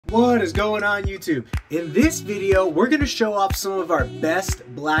What is going on YouTube? In this video, we're going to show off some of our best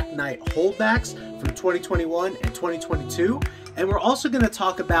Black Knight holdbacks from 2021 and 2022. And we're also going to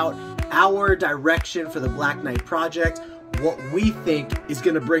talk about our direction for the Black Knight project, what we think is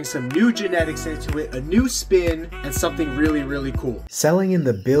going to bring some new genetics into it, a new spin, and something really, really cool. Selling in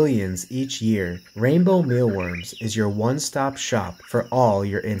the billions each year, Rainbow Mealworms is your one-stop shop for all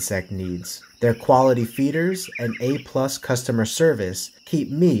your insect needs. Their quality feeders and A+ customer service keep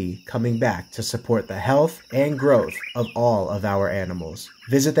me coming back to support the health and growth of all of our animals.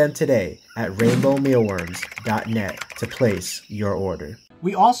 Visit them today at rainbowmealworms.net to place your order.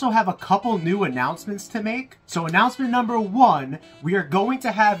 We also have a couple new announcements to make. So announcement number 1, we are going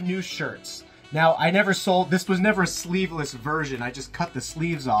to have new shirts. Now, this was never a sleeveless version. I just cut the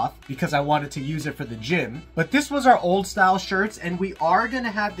sleeves off because I wanted to use it for the gym. But this was our old style shirts, and we are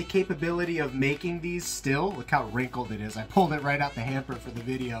gonna have the capability of making these still. Look how wrinkled it is. I pulled it right out the hamper for the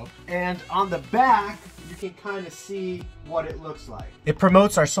video. And on the back, you can kind of see what it looks like. It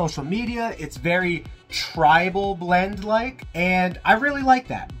promotes our social media. It's very tribal blend-like, and I really like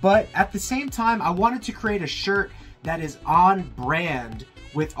that. But at the same time, I wanted to create a shirt that is on brand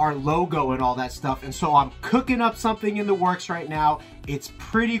with our logo and all that stuff. And so I'm cooking up something in the works right now. It's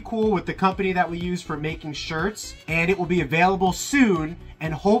pretty cool with the company that we use for making shirts, and it will be available soon,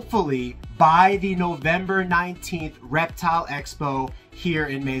 and hopefully by the November 19th Reptile Expo here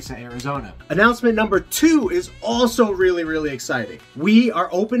in Mesa, Arizona. Announcement number 2 is also really, really exciting. We are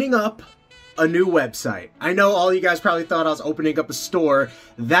opening up a new website. I know all you guys probably thought I was opening up a store.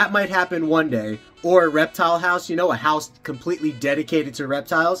 That might happen one day. Or a reptile house, you know, a house completely dedicated to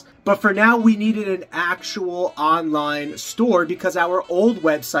reptiles. But for now, we needed an actual online store because our old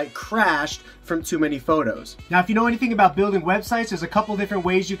website crashed from too many photos. Now, if you know anything about building websites, there's a couple different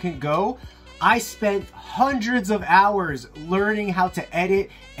ways you can go. I spent hundreds of hours learning how to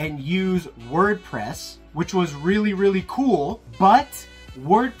edit and use WordPress, which was really, really cool, but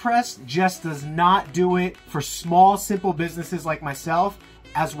WordPress just does not do it for small, simple businesses like myself,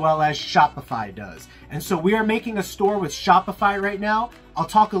 as well as Shopify does. And so we are making a store with Shopify right now. I'll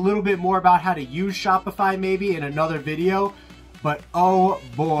talk a little bit more about how to use Shopify maybe in another video, but oh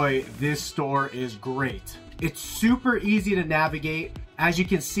boy, this store is great. It's super easy to navigate. As you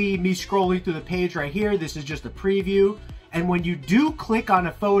can see me scrolling through the page right here, this is just a preview. And when you do click on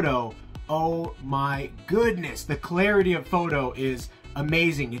a photo, oh my goodness, the clarity of photo is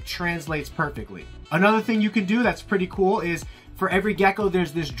amazing. It translates perfectly. Another thing you can do that's pretty cool is for every gecko,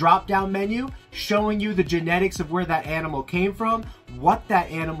 there's this drop-down menu showing you the genetics of where that animal came from, what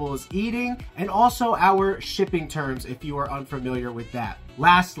that animal is eating, and also our shipping terms if you are unfamiliar with that.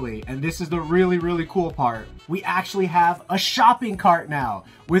 Lastly, and this is the really, really cool part, we actually have a shopping cart now.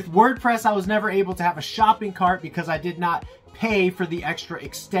 With WordPress, I was never able to have a shopping cart because I did not pay for the extra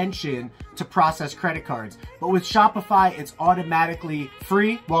extension to process credit cards. But with Shopify, it's automatically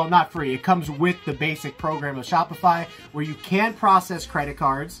free. Well, not free. It comes with the basic program of Shopify where you can process credit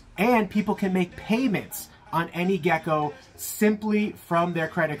cards and people can make payments on any gecko simply from their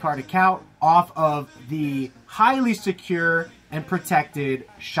credit card account off of the highly secure and protected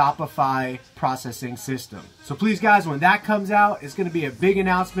Shopify processing system. So please guys, when that comes out, it's gonna be a big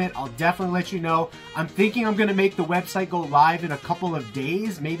announcement. I'll definitely let you know. I'm thinking I'm gonna make the website go live in a couple of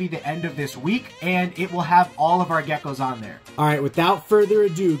days, maybe the end of this week, and it will have all of our geckos on there. All right, without further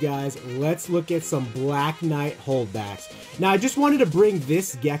ado, guys, let's look at some Black Knight holdbacks. Now, I just wanted to bring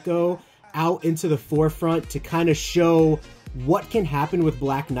this gecko out into the forefront to kind of show what can happen with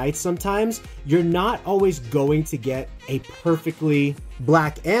Black Knights sometimes. You're not always going to get a perfectly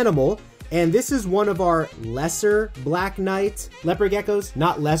black animal, and this is one of our lesser Black Knight leopard geckos.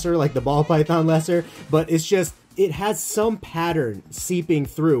 Not lesser like the ball python lesser, but it's just, it has some pattern seeping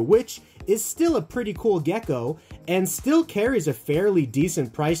through, which is still a pretty cool gecko and still carries a fairly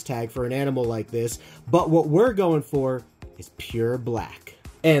decent price tag for an animal like this, but what we're going for is pure black.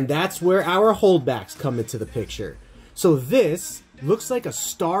 And that's where our holdbacks come into the picture. So this looks like a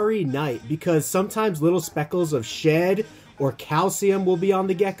starry night because sometimes little speckles of shed or calcium will be on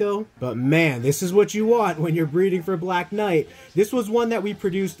the gecko. But man, this is what you want when you're breeding for Black Knight. This was one that we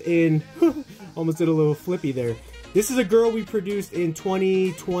produced in, almost did a little flippy there. This is a girl we produced in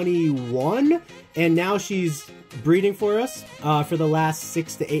 2021, and now she's breeding for us for the last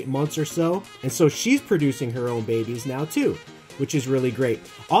 6 to 8 months or so. And so she's producing her own babies now too, which is really great.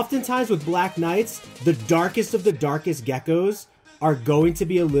 Oftentimes with Black Knights, the darkest of the darkest geckos are going to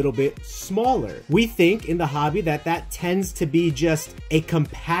be a little bit smaller. We think in the hobby that that tends to be just a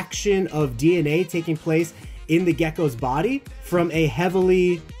compaction of DNA taking place in the gecko's body from a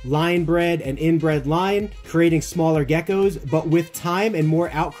heavily line-bred and inbred line, creating smaller geckos. But with time and more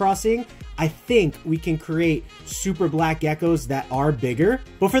outcrossing, I think we can create super black geckos that are bigger.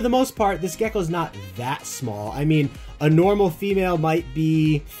 But for the most part, this gecko's not that small. I mean, a normal female might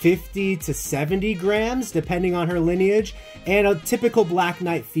be 50 to 70 grams, depending on her lineage. And a typical Black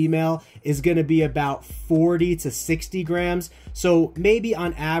Knight female is gonna be about 40 to 60 grams. So maybe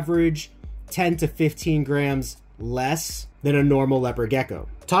on average, 10 to 15 grams less than a normal leopard gecko.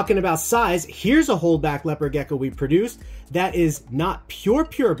 Talking about size, here's a holdback leopard gecko we produced that is not pure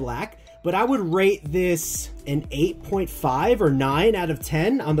black, but I would rate this an 8.5 or 9 out of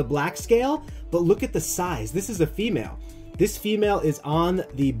 10 on the black scale. But look at the size. This is a female. This female is on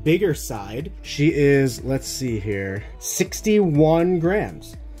the bigger side. She is, let's see here, 61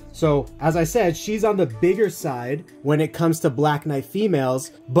 grams. So as I said, she's on the bigger side when it comes to Black Knight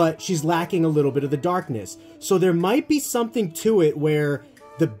females, but she's lacking a little bit of the darkness. So there might be something to it where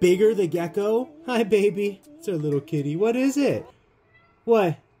the bigger the gecko, hi baby, it's our little kitty. What is it?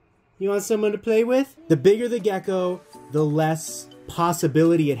 What? You want someone to play with? The bigger the gecko, the less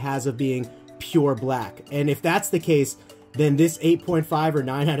possibility it has of being pure black. And if that's the case, then this 8.5 or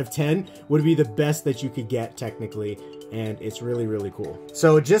 9 out of 10 would be the best that you could get technically. And it's really, really cool.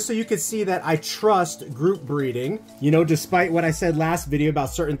 So just so you can see that I trust group breeding, you know, despite what I said last video about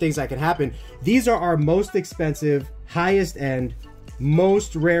certain things that can happen, these are our most expensive, highest end,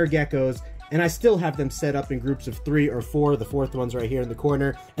 most rare geckos. And I still have them set up in groups of 3 or 4. The 4th one's right here in the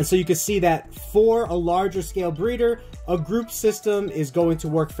corner. And so you can see that for a larger scale breeder, a group system is going to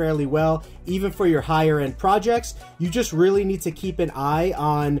work fairly well. Even for your higher end projects, you just really need to keep an eye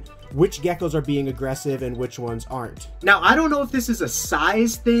on which geckos are being aggressive and which ones aren't. Now, I don't know if this is a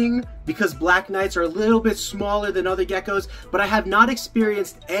size thing because Black Knights are a little bit smaller than other geckos, but I have not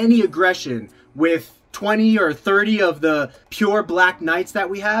experienced any aggression with 20 or 30 of the pure Black Knights that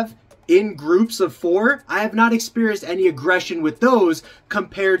we have. In groups of 4, I have not experienced any aggression with those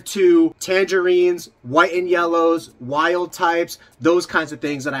compared to tangerines, white and yellows, wild types, those kinds of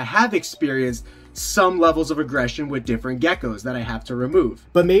things that I have experienced some levels of aggression with different geckos that I have to remove.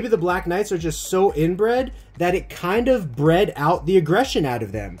 But maybe the Black Knights are just so inbred that it kind of bred out the aggression out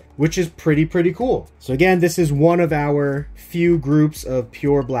of them, which is pretty cool. So again, this is one of our few groups of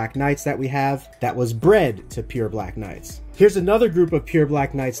pure Black Knights that we have that was bred to pure Black Knights. Here's another group of pure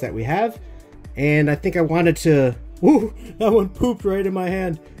Black Knights that we have, and I think I wanted to, woo, that one pooped right in my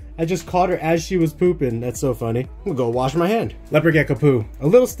hand. I just caught her as she was pooping. That's so funny. I'm gonna go wash my hand. Leopard gecko poo. A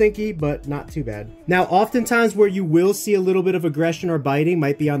little stinky, but not too bad. Now, oftentimes where you will see a little bit of aggression or biting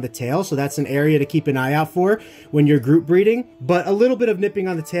might be on the tail, so that's an area to keep an eye out for when you're group breeding. But a little bit of nipping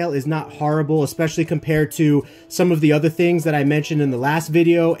on the tail is not horrible, especially compared to some of the other things that I mentioned in the last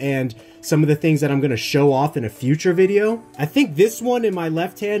video and some of the things that I'm gonna show off in a future video. I think this one in my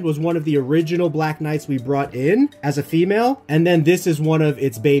left hand was one of the original Black Knights we brought in as a female, and then this is one of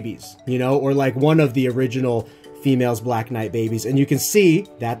its babies, you know, or like one of the original female's Black Knight babies. And you can see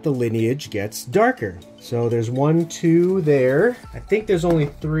that the lineage gets darker. So there's 1, 2 there. I think there's only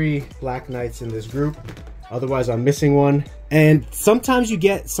 3 Black Knights in this group. Otherwise, I'm missing one. And sometimes you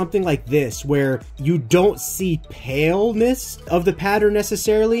get something like this where you don't see paleness of the pattern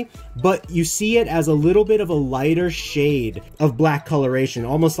necessarily, but you see it as a little bit of a lighter shade of black coloration,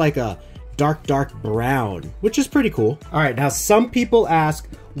 almost like a dark brown, which is pretty cool. All right, now some people ask,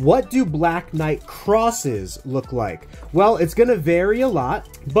 what do Black Knight crosses look like? Well, it's gonna vary a lot,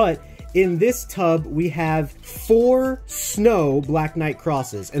 but in this tub, we have 4 snow Black Knight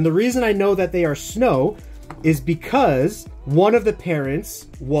crosses. And the reason I know that they are snow is because one of the parents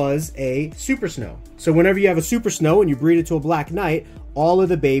was a super snow. So whenever you have a super snow and you breed it to a Black Knight, all of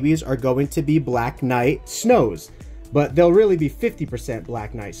the babies are going to be Black Knight snows, but they'll really be 50%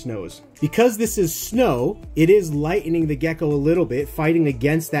 Black Knight snows. Because this is snow, it is lightening the gecko a little bit, fighting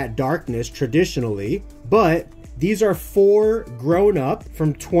against that darkness traditionally, but these are 4 grown up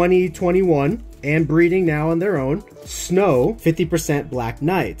from 2021 and breeding now on their own, snow 50% Black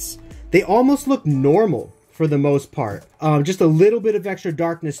Knights. They almost look normal for the most part. Just a little bit of extra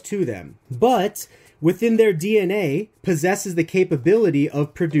darkness to them. But within their DNA possesses the capability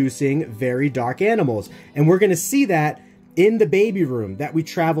of producing very dark animals. And we're gonna see that in the baby room that we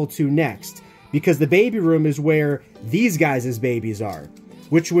travel to next. Because the baby room is where these guys' babies are,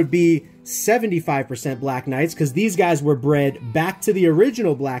 which would be 75% Black Knights, because these guys were bred back to the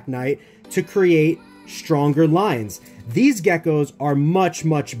original Black Knight to create stronger lines. These geckos are much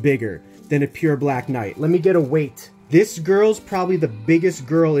bigger than a pure Black Knight. Let me get a weight. This girl's probably the biggest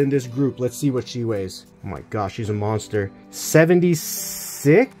girl in this group. Let's see what she weighs. Oh my gosh, she's a monster.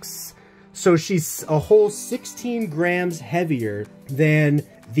 76? So she's a whole 16 grams heavier than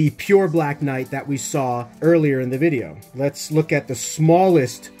the pure Black Knight that we saw earlier in the video. Let's look at the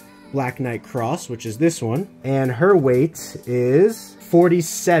smallest Black Knight cross, which is this one. And her weight is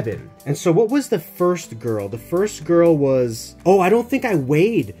 47. And so what was the first girl? The first girl was, oh, I don't think I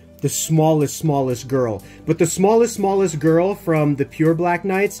weighed the smallest girl. But the smallest girl from the pure Black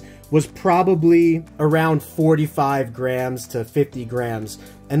Knights was probably around 45 grams to 50 grams.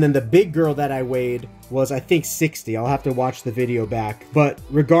 And then the big girl that I weighed was, I think, 60. I'll have to watch the video back. But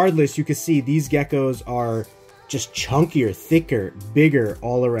regardless, you can see these geckos are just chunkier, thicker, bigger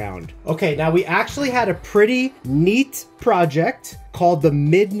all around. Okay, now we actually had a pretty neat project called the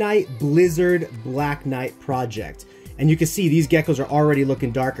Midnight Blizzard Black Knight project. And you can see these geckos are already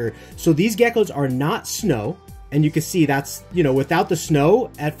looking darker. So these geckos are not snow. And you can see that's, you know, without the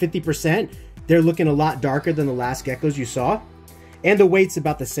snow at 50%, they're looking a lot darker than the last geckos you saw. And the weight's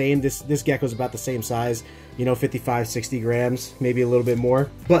about the same. This gecko's about the same size, you know, 55, 60 grams, maybe a little bit more.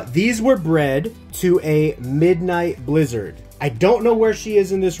 But these were bred to a Midnight Blizzard. I don't know where she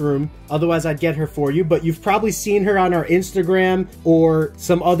is in this room, otherwise I'd get her for you, but you've probably seen her on our Instagram or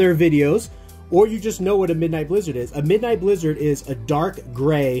some other videos, or you just know what a Midnight Blizzard is. A Midnight Blizzard is a dark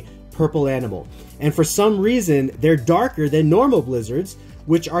gray purple animal. And for some reason, they're darker than normal blizzards,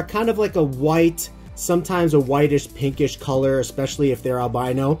 which are kind of like a white, sometimes a whitish, pinkish color, especially if they're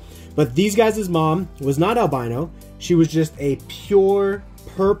albino. But these guys' mom was not albino. She was just a pure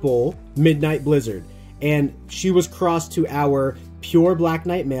purple Midnight Blizzard. And she was crossed to our pure Black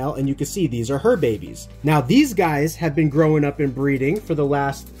Knight male, and you can see these are her babies. Now, these guys have been growing up and breeding for the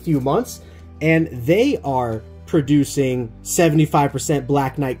last few months, and they are producing 75%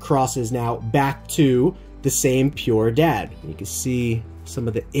 Black Knight crosses now back to the same pure dad. You can see some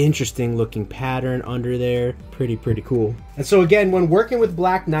of the interesting looking pattern under there. Pretty cool. And so again, when working with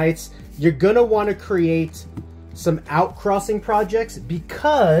Black Knights, you're gonna want to create some outcrossing projects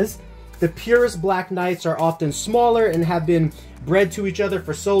because the purest Black Knights are often smaller and have been bred to each other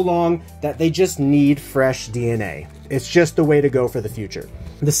for so long that they just need fresh DNA. It's just the way to go for the future.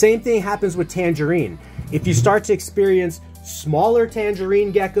 The same thing happens with Tangerine. If you start to experience smaller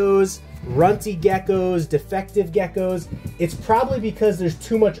Tangerine geckos, runty geckos, defective geckos, it's probably because there's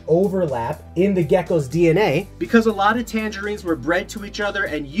too much overlap in the gecko's DNA, because a lot of Tangerines were bred to each other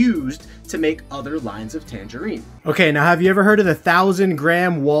and used to make other lines of Tangerine. Okay, now have you ever heard of the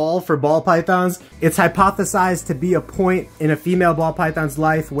 1,000-gram wall for ball pythons? It's hypothesized to be a point in a female ball python's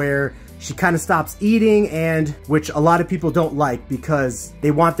life where she kind of stops eating, and which a lot of people don't like because they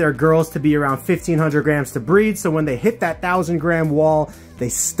want their girls to be around 1,500 grams to breed. So when they hit that 1,000-gram wall, they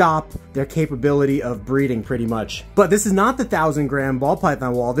stop their capability of breeding pretty much. But this is not the 1,000-gram ball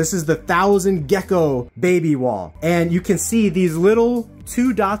python wall. This is the 1,000 gecko baby wall. And you can see these little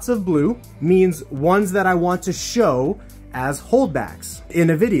 2 dots of blue means ones that I want to show as holdbacks in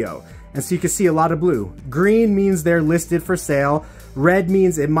a video. And so you can see a lot of blue. Green means they're listed for sale. Red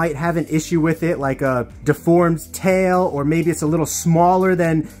means it might have an issue with it, like a deformed tail, or maybe it's a little smaller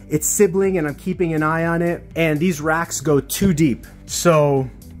than its sibling and I'm keeping an eye on it. And these racks go too deep. So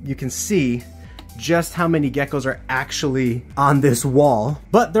you can see just how many geckos are actually on this wall.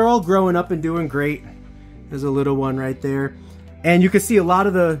 But they're all growing up and doing great. There's a little one right there. And you can see a lot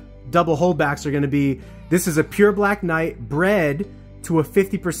of the double holdbacks are gonna be, this is a pure Black Knight bred to a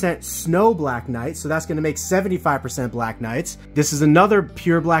 50% snow Black Knight, so that's gonna make 75% Black Knights. This is another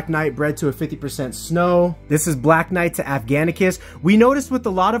pure Black Knight bred to a 50% snow. This is Black Knight to Afghanicus. We noticed with a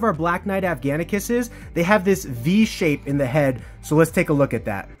lot of our Black Knight Afghanicuses, they have this V shape in the head, so let's take a look at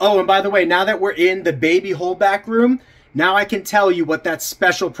that. Oh, and by the way, now that we're in the baby holdback room, now I can tell you what that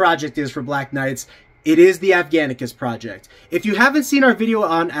special project is for Black Knights. It is the Afghanicus project. If you haven't seen our video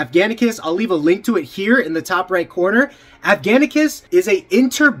on Afghanicus, I'll leave a link to it here in the top right corner. Afghanicus is a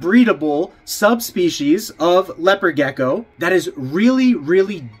interbreedable subspecies of leopard gecko that is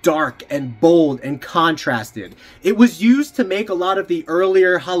really dark and bold and contrasted. It was used to make a lot of the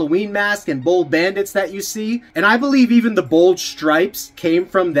earlier Halloween masks and bold bandits that you see, and I believe even the bold stripes came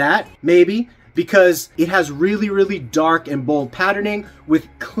from that, maybe, because it has really dark and bold patterning with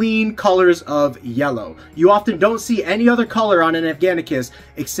clean colors of yellow. You often don't see any other color on an Afghanicus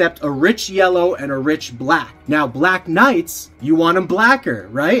except a rich yellow and a rich black. Now, Black Knights, you want them blacker,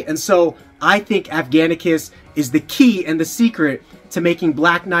 right? And so I think Afghanicus is the key and the secret to making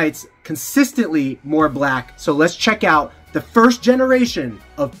Black Knights consistently more black. So let's check out the first generation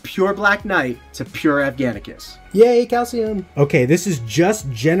of pure Black Knight to pure Afghanicus. Yay, calcium! Okay, this is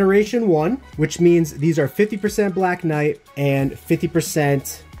just generation 1, which means these are 50% Black Knight and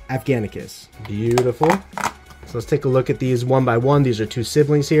 50% Afghanicus. Beautiful. So let's take a look at these one by one. These are two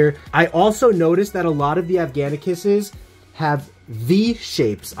siblings here. I also noticed that a lot of the Afghanicuses have V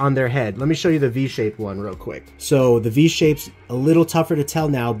shapes on their head. Let me show you the V-shaped one real quick. So the V-shape's a little tougher to tell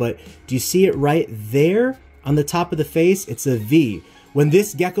now, but do you see it right there on the top of the face? It's a V. When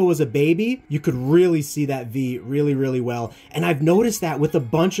this gecko was a baby, you could really see that V really, really well. And I've noticed that with a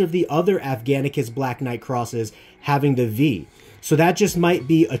bunch of the other Afghanicus Black Knight crosses having the V. So that just might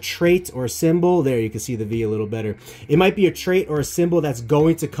be a trait or a symbol. There, you can see the V a little better. It might be a trait or a symbol that's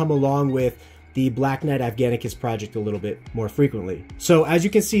going to come along with the Black Knight Afghanicus project a little bit more frequently. So as you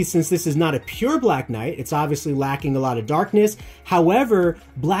can see, since this is not a pure Black Knight, it's obviously lacking a lot of darkness. However,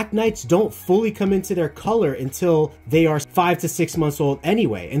 Black Knights don't fully come into their color until they are 5 to 6 months old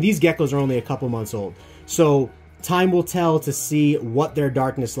anyway. And these geckos are only a couple months old. So time will tell to see what their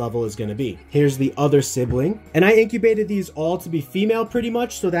darkness level is going to be. Here's the other sibling. And I incubated these all to be female pretty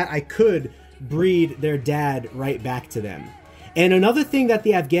much so that I could breed their dad right back to them. And another thing that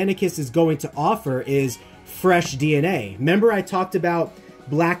the Afghanicus is going to offer is fresh DNA. Remember I talked about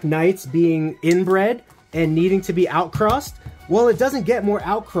Black Knights being inbred and needing to be outcrossed? Well, it doesn't get more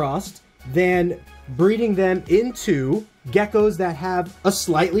outcrossed than breeding them into geckos that have a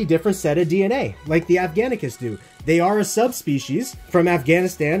slightly different set of DNA, like the Afghanicus do. They are a subspecies from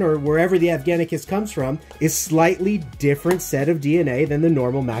Afghanistan or wherever the Afghanicus comes from, is slightly different set of DNA than the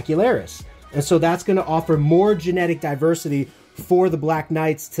normal Macularis. And so that's going to offer more genetic diversity for the Black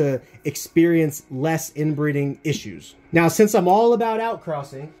Knights to experience less inbreeding issues. Now, since I'm all about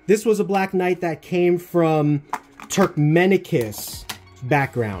outcrossing, this was a Black Knight that came from Turcmenicus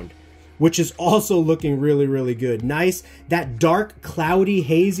background, which is also looking really, really good. Nice. That dark, cloudy,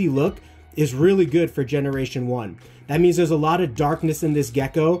 hazy look is really good for Generation 1. That means there's a lot of darkness in this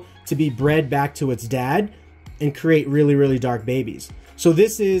gecko to be bred back to its dad and create really, really dark babies. So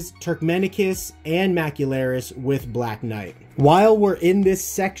this is Turcmenicus and Macularis with Black Knight. While we're in this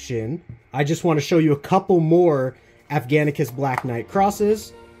section, I just want to show you a couple more Afghanicus Black Knight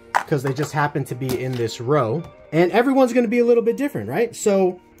crosses because they just happen to be in this row. And everyone's going to be a little bit different, right?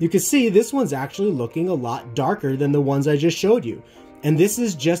 So you can see this one's actually looking a lot darker than the ones I just showed you. And this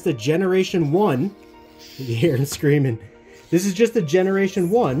is just a Generation 1. You hear him screaming. This is just a Generation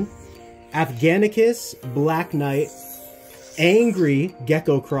 1 Afghanicus Black Knight Angry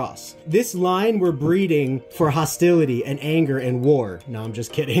Gecko Cross. This line we're breeding for hostility and anger and war. No, I'm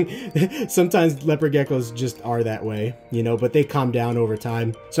just kidding. Sometimes leopard geckos just are that way, you know, but they calm down over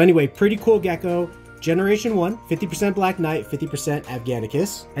time. So anyway, pretty cool gecko. Generation 1, 50% Black Knight, 50%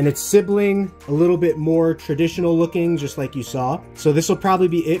 Afghanicus. And its sibling, a little bit more traditional looking, just like you saw. So this will probably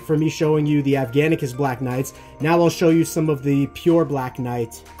be it for me showing you the Afghanicus Black Knights. Now I'll show you some of the pure Black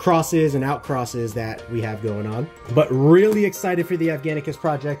Knight crosses and outcrosses that we have going on. But really excited for the Afghanicus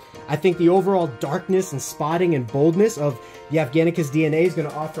project. I think the overall darkness and spotting and boldness of the Afghanicus DNA is going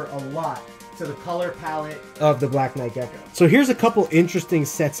to offer a lot to the color palette of the Black Knight Gecko. So here's a couple interesting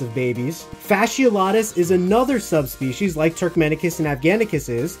sets of babies. Fasciolatus is another subspecies like Turcmenicus and Afghanicus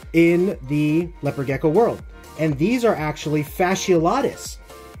is in the leopard gecko world. And these are actually Fasciolatus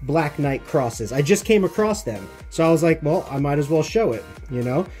Black Knight crosses. I just came across them. So I was like, well, I might as well show it, you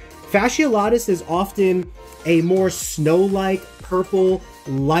know? Fasciolatus is often a more snow-like, purple,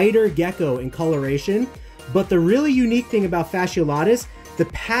 lighter gecko in coloration. But the really unique thing about Fasciolatus, the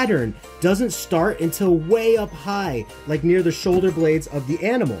pattern doesn't start until way up high, like near the shoulder blades of the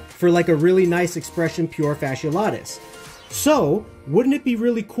animal, for like a really nice expression pure Fasciolatus. So, wouldn't it be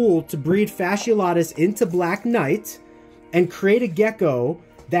really cool to breed Fasciolatus into Black Knight and create a gecko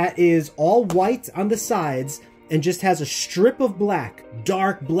that is all white on the sides and just has a strip of black,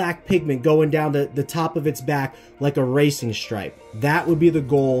 dark black pigment going down the top of its back like a racing stripe? That would be the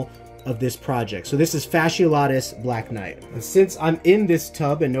goal of this project. So this is Fasciolatus Black Knight. And since I'm in this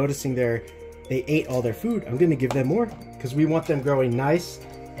tub and noticing they ate all their food, I'm gonna give them more because we want them growing nice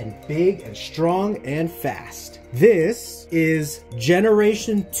and big and strong and fast. This is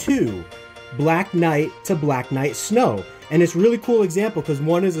Generation 2 Black Knight to Black Knight Snow. And it's a really cool example because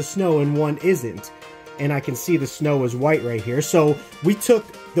one is a snow and one isn't. And I can see the snow is white right here. So we took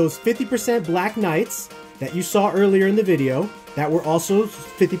those 50% Black Knights that you saw earlier in the video that were also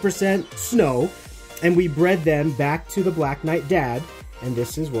 50% snow, and we bred them back to the Black Knight dad, and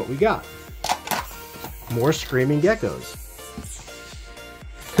this is what we got. More screaming geckos.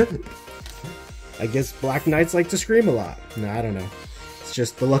 I guess Black Knights like to scream a lot. No, I don't know. It's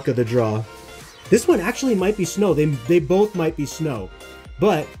just the luck of the draw. This one actually might be snow. They both might be snow.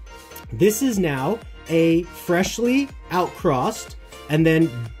 But this is now a freshly outcrossed and then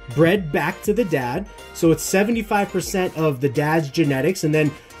bred back to the dad. So it's 75% of the dad's genetics and then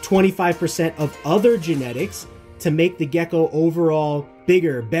 25% of other genetics to make the gecko overall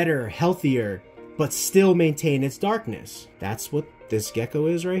bigger, better, healthier, but still maintain its darkness. That's what this gecko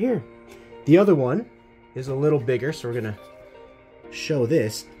is right here. The other one is a little bigger, so we're gonna show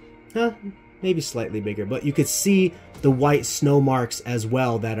this. Maybe slightly bigger, but you could see the white snow marks as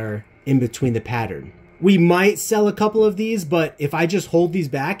well that are in between the pattern. We might sell a couple of these, but if I just hold these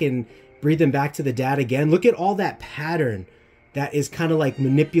back and breathe them back to the dad again, look at all that pattern that is kind of like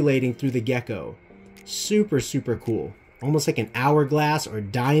manipulating through the gecko. Super, super cool. Almost like an hourglass or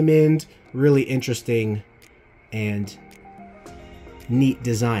diamond. Really interesting and neat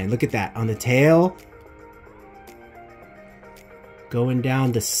design. Look at that on the tail. Going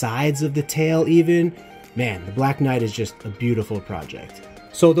down the sides of the tail even. Man, the Black Knight is just a beautiful project.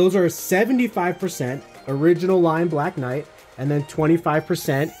 So those are 75% original line Black Knight and then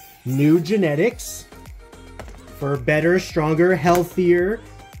 25% new genetics for better, stronger, healthier,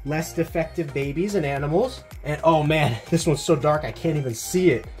 less defective babies and animals. And oh man, this one's so dark I can't even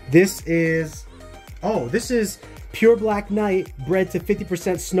see it. This is pure Black Knight bred to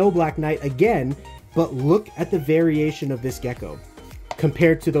 50% snow Black Knight again, but look at the variation of this gecko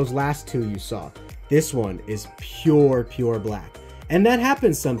compared to those last two you saw. This one is pure black. And that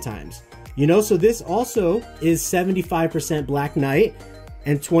happens sometimes, you know, so this also is 75% Black Knight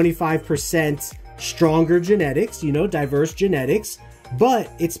and 25% stronger genetics, you know, diverse genetics,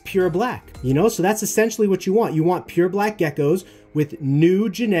 but it's pure black, you know, so that's essentially what you want. You want pure black geckos with new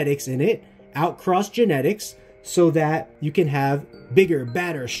genetics in it, outcross genetics, so that you can have bigger,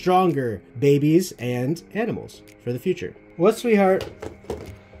 badder, stronger babies and animals for the future. What, sweetheart?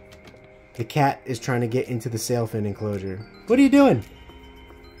 The cat is trying to get into the sailfin enclosure. What are you doing?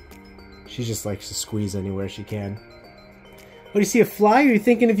 She just likes to squeeze anywhere she can. What, do you see a fly, or are you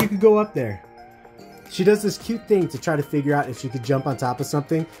thinking if you could go up there? She does this cute thing to try to figure out if she could jump on top of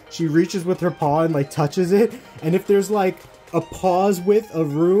something. She reaches with her paw and like touches it, and if there's like a paw's width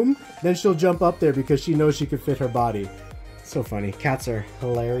of room, then she'll jump up there because she knows she could fit her body. So funny. Cats are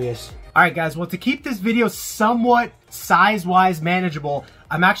hilarious. Alright guys, well, to keep this video somewhat size-wise manageable,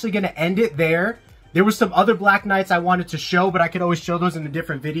 I'm actually going to end it there. There were some other Black Knights I wanted to show, but I could always show those in a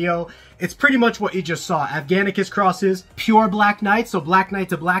different video. It's pretty much what you just saw. Afghanicus crosses, pure Black Knight, so Black Knight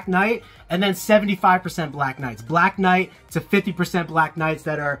to Black Knight, and then 75% Black Knights. Black Knight to 50% Black Knights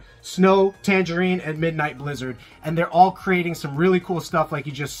that are Snow, Tangerine, and Midnight Blizzard. And they're all creating some really cool stuff like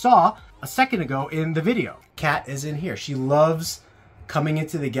you just saw a second ago in the video. Kat is in here. She loves coming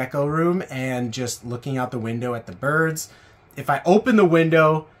into the gecko room and just looking out the window at the birds. If I open the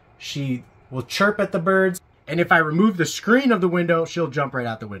window, she will chirp at the birds, and if I remove the screen of the window, she'll jump right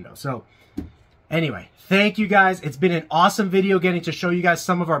out the window. So anyway, thank you guys. It's been an awesome video getting to show you guys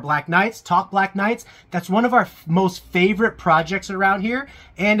some of our Black Knights, Talk Black Knights. That's one of our most favorite projects around here,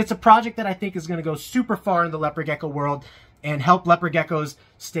 and it's a project that I think is going to go super far in the leopard gecko world and help leopard geckos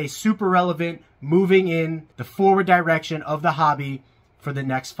stay super relevant, moving in the forward direction of the hobby for the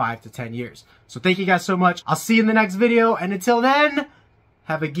next 5 to 10 years. So thank you guys so much. I'll see you in the next video, and until then,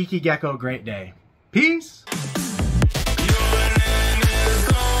 have a geeky gecko great day. Peace!